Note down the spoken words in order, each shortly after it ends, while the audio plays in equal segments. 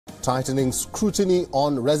Tightening scrutiny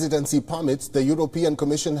on residency permits, the European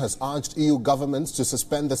Commission has urged EU governments to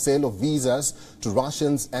suspend the sale of visas to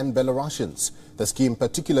Russians and Belarusians. The scheme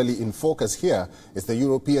particularly in focus here is the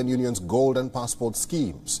European Union's golden passport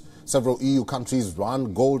schemes. Several EU countries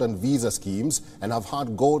run golden visa schemes and have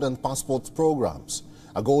had golden passports programs.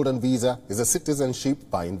 A golden visa is a citizenship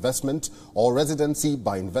by investment or residency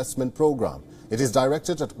by investment program. It is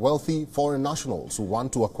directed at wealthy foreign nationals who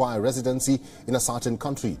want to acquire residency in a certain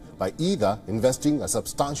country by either investing a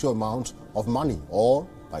substantial amount of money or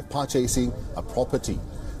by purchasing a property.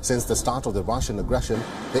 Since the start of the Russian aggression,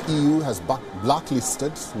 the EU has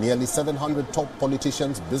blacklisted nearly 700 top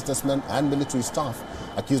politicians, businessmen and military staff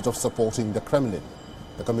accused of supporting the Kremlin.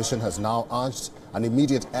 The Commission has now urged an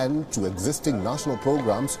immediate end to existing national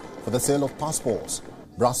programs for the sale of passports.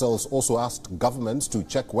 Brussels also asked governments to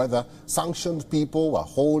check whether sanctioned people were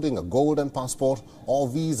holding a golden passport or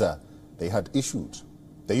visa they had issued.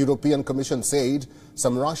 The European Commission said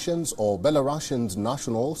some Russians or Belarusian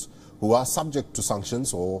nationals who are subject to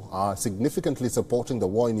sanctions or are significantly supporting the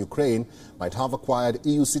war in Ukraine might have acquired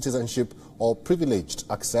EU citizenship or privileged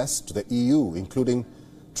access to the EU, including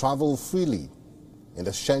travel freely in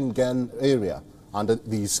the Schengen area under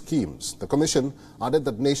these schemes. The Commission added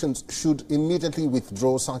that nations should immediately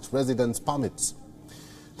withdraw such residence permits.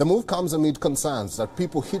 The move comes amid concerns that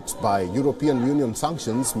people hit by European Union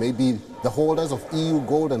sanctions may be the holders of EU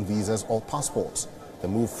golden visas or passports. The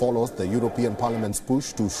move follows the European Parliament's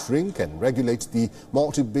push to shrink and regulate the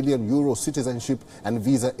multi-billion euro citizenship and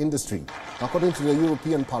visa industry. According to the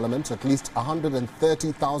European Parliament, at least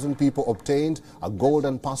 130,000 people obtained a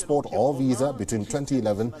golden passport or visa between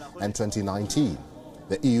 2011 and 2019.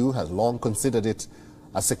 The EU has long considered it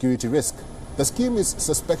a security risk. The scheme is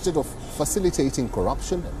suspected of facilitating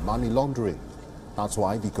corruption and money laundering. That's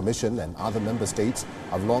why the Commission and other member states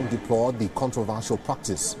have long deplored the controversial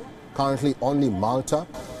practice. Currently, only Malta,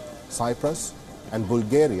 Cyprus and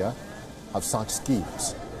Bulgaria have such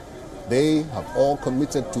schemes. They have all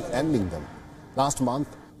committed to ending them. Last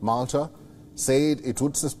month, Malta said it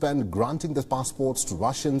would suspend granting the passports to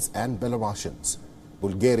Russians and Belarusians.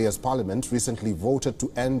 Bulgaria's parliament recently voted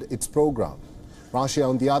to end its program. Russia,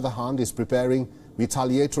 on the other hand, is preparing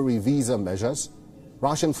retaliatory visa measures.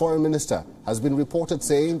 Russian Foreign Minister has been reported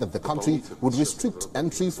saying that the country would restrict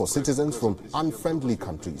entry for citizens from unfriendly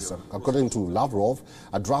countries. According to Lavrov,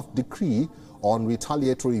 a draft decree on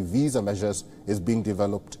retaliatory visa measures is being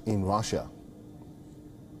developed in Russia.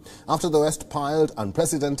 After the West piled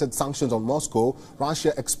unprecedented sanctions on Moscow,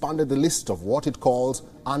 Russia expanded the list of what it calls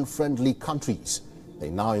unfriendly countries. They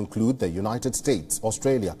now include the United States,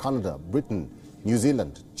 Australia, Canada, Britain, New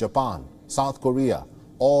Zealand, Japan, South Korea,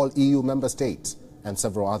 all EU member states, and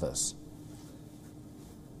several others.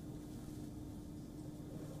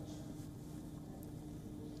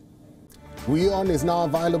 WION is now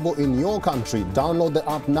available in your country. Download the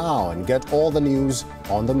app now and get all the news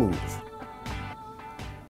on the move.